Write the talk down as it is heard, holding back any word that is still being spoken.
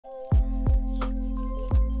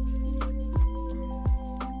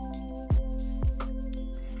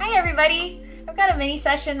everybody! I've got a mini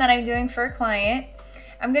session that I'm doing for a client.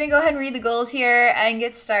 I'm going to go ahead and read the goals here and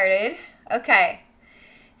get started. Okay.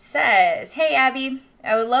 Says, hey Abby,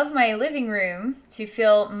 I would love my living room to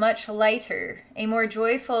feel much lighter, a more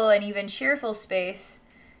joyful and even cheerful space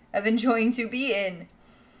of enjoying to be in.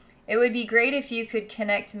 It would be great if you could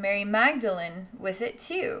connect Mary Magdalene with it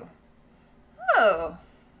too. Oh,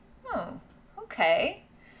 okay.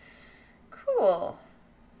 Cool.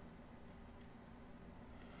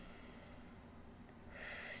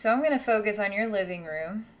 So I'm going to focus on your living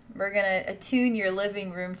room. We're going to attune your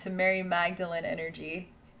living room to Mary Magdalene energy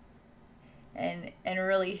and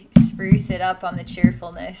really spruce it up on the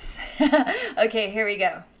cheerfulness. Okay, here we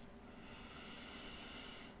go.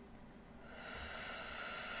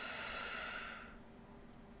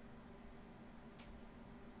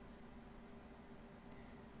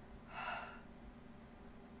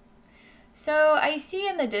 So I see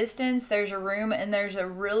in the distance there's a room and there's a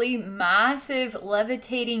really massive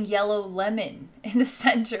levitating yellow lemon in the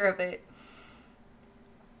center of it.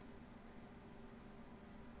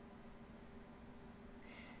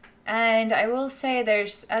 And I will say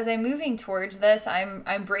as I'm moving towards this,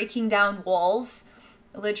 I'm breaking down walls.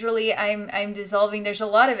 Literally, I'm dissolving. There's a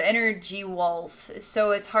lot of energy walls, so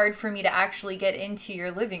it's hard for me to actually get into your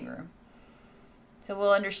living room. So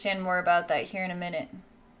we'll understand more about that here in a minute.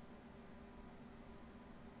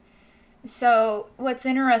 So what's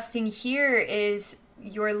interesting here is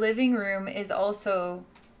your living room is also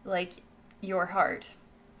like your heart.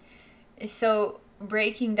 So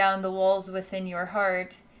breaking down the walls within your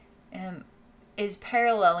heart is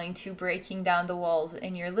paralleling to breaking down the walls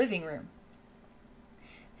in your living room.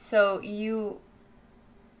 So you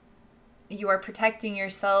are protecting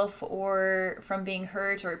yourself or from being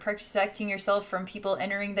hurt, or protecting yourself from people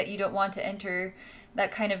entering that you don't want to enter.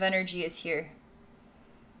 That kind of energy is here.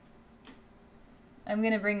 I'm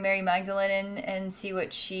going to bring Mary Magdalene in and see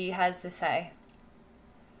what she has to say.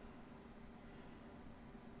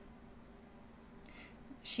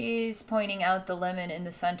 She's pointing out the lemon in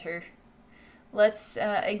the center. Let's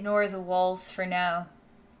ignore the walls for now.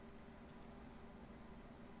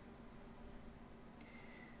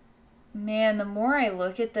 Man, the more I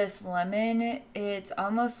look at this lemon, it's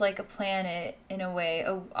almost like a planet in a way,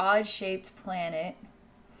 an odd-shaped planet.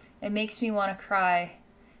 It makes me want to cry.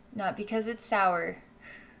 Not because it's sour.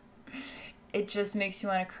 It just makes me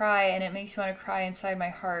want to cry, and it makes me want to cry inside my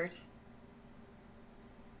heart.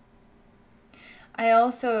 I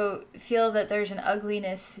also feel that there's an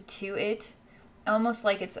ugliness to it. Almost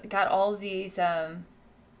like it's got all these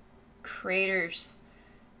craters.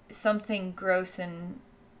 Something gross and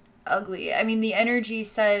ugly. I mean, the energy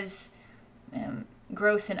says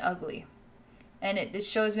gross and ugly. And it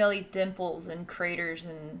shows me all these dimples and craters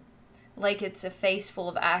and like it's a face full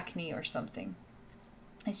of acne or something.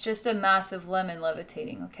 It's just a massive lemon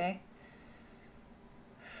levitating, okay?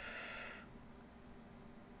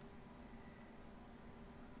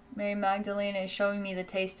 Mary Magdalene is showing me the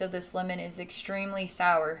taste of this lemon is extremely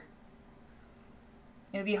sour.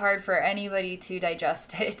 It would be hard for anybody to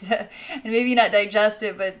digest it. And maybe not digest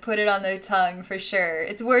it, but put it on their tongue for sure.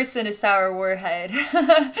 It's worse than a sour warhead.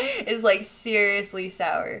 It's like seriously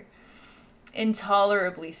sour.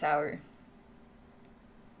 Intolerably sour.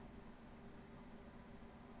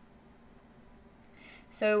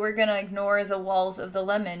 So we're going to ignore the walls of the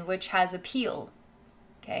lemon, which has a peel.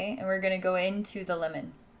 Okay, and we're going to go into the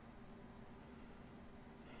lemon.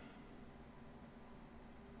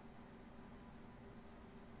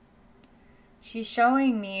 She's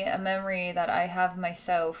showing me a memory that I have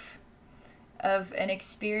myself of an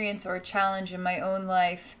experience or a challenge in my own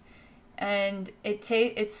life. And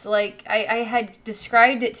it's like I had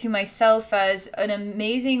described it to myself as an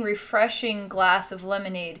amazing, refreshing glass of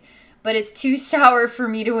lemonade, but it's too sour for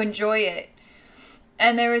me to enjoy it.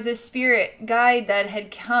 And there was a spirit guide that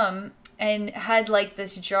had come and had like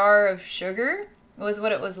this jar of sugar, was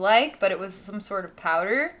what it was like, but it was some sort of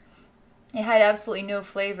powder. It had absolutely no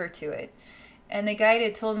flavor to it. And the guide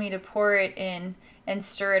had told me to pour it in and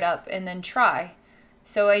stir it up and then try.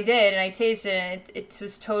 So I did, and I tasted it, and it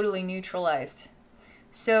was totally neutralized.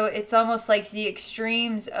 So it's almost like the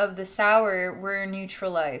extremes of the sour were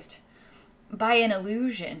neutralized by an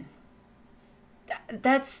illusion.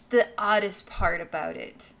 That's the oddest part about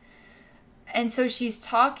it. And so she's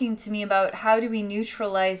talking to me about how do we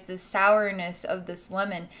neutralize the sourness of this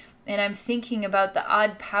lemon. And I'm thinking about the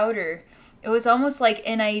odd powder. It was almost like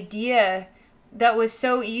an idea that was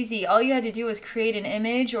so easy. All you had to do was create an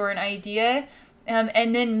image or an idea,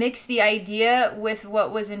 and then mix the idea with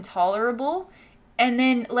what was intolerable, and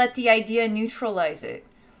then let the idea neutralize it.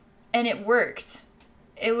 And it worked.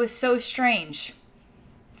 It was so strange.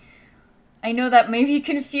 I know that may be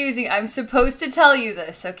confusing. I'm supposed to tell you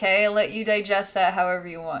this, okay? I'll let you digest that however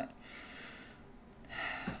you want.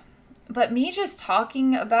 But me just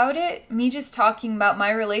talking about it, me just talking about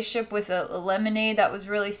my relationship with a lemonade that was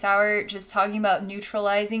really sour, just talking about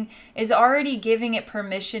neutralizing, is already giving it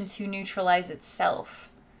permission to neutralize itself.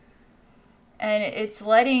 And it's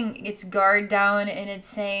letting its guard down, and it's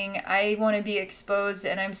saying, I want to be exposed,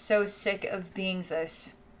 and I'm so sick of being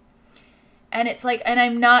this. And it's like, and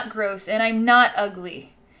I'm not gross, and I'm not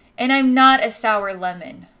ugly, and I'm not a sour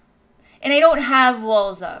lemon, and I don't have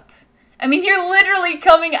walls up. I mean, you're literally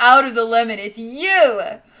coming out of the lemon. It's you.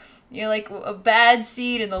 You're like a bad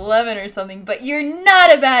seed in the lemon or something, but you're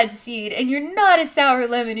not a bad seed, and you're not a sour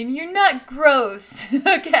lemon, and you're not gross,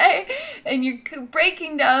 okay? And you're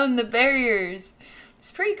breaking down the barriers.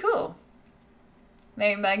 It's pretty cool.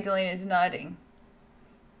 Mary Magdalene is nodding.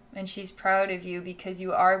 And she's proud of you because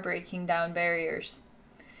you are breaking down barriers.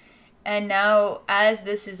 And now, as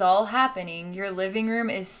this is all happening, your living room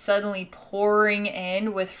is suddenly pouring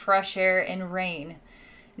in with fresh air and rain.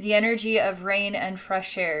 The energy of rain and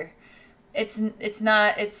fresh air. It's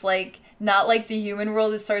like not like the human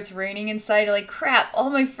world. It starts raining inside. You're like, crap, all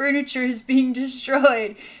my furniture is being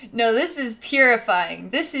destroyed. No, this is purifying.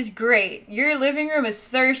 This is great. Your living room is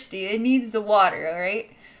thirsty. It needs the water, all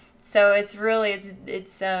right? So it's really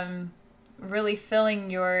filling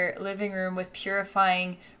your living room with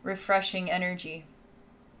purifying, refreshing energy.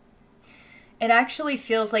 It actually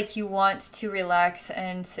feels like you want to relax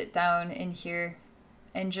and sit down in here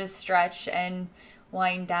and just stretch and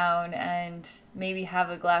wind down and maybe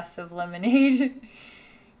have a glass of lemonade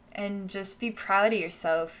and just be proud of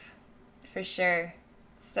yourself, for sure.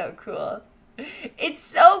 It's so cool. It's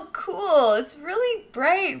so cool. It's really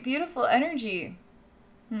bright, beautiful energy.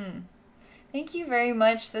 Thank you very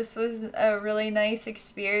much. This was a really nice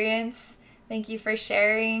experience. Thank you for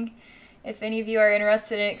sharing. If any of you are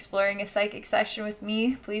interested in exploring a psychic session with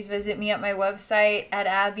me, please visit me at my website at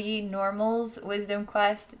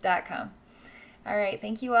abbeynormalswisdomquest.com. All right.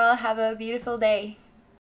 Thank you all. Have a beautiful day.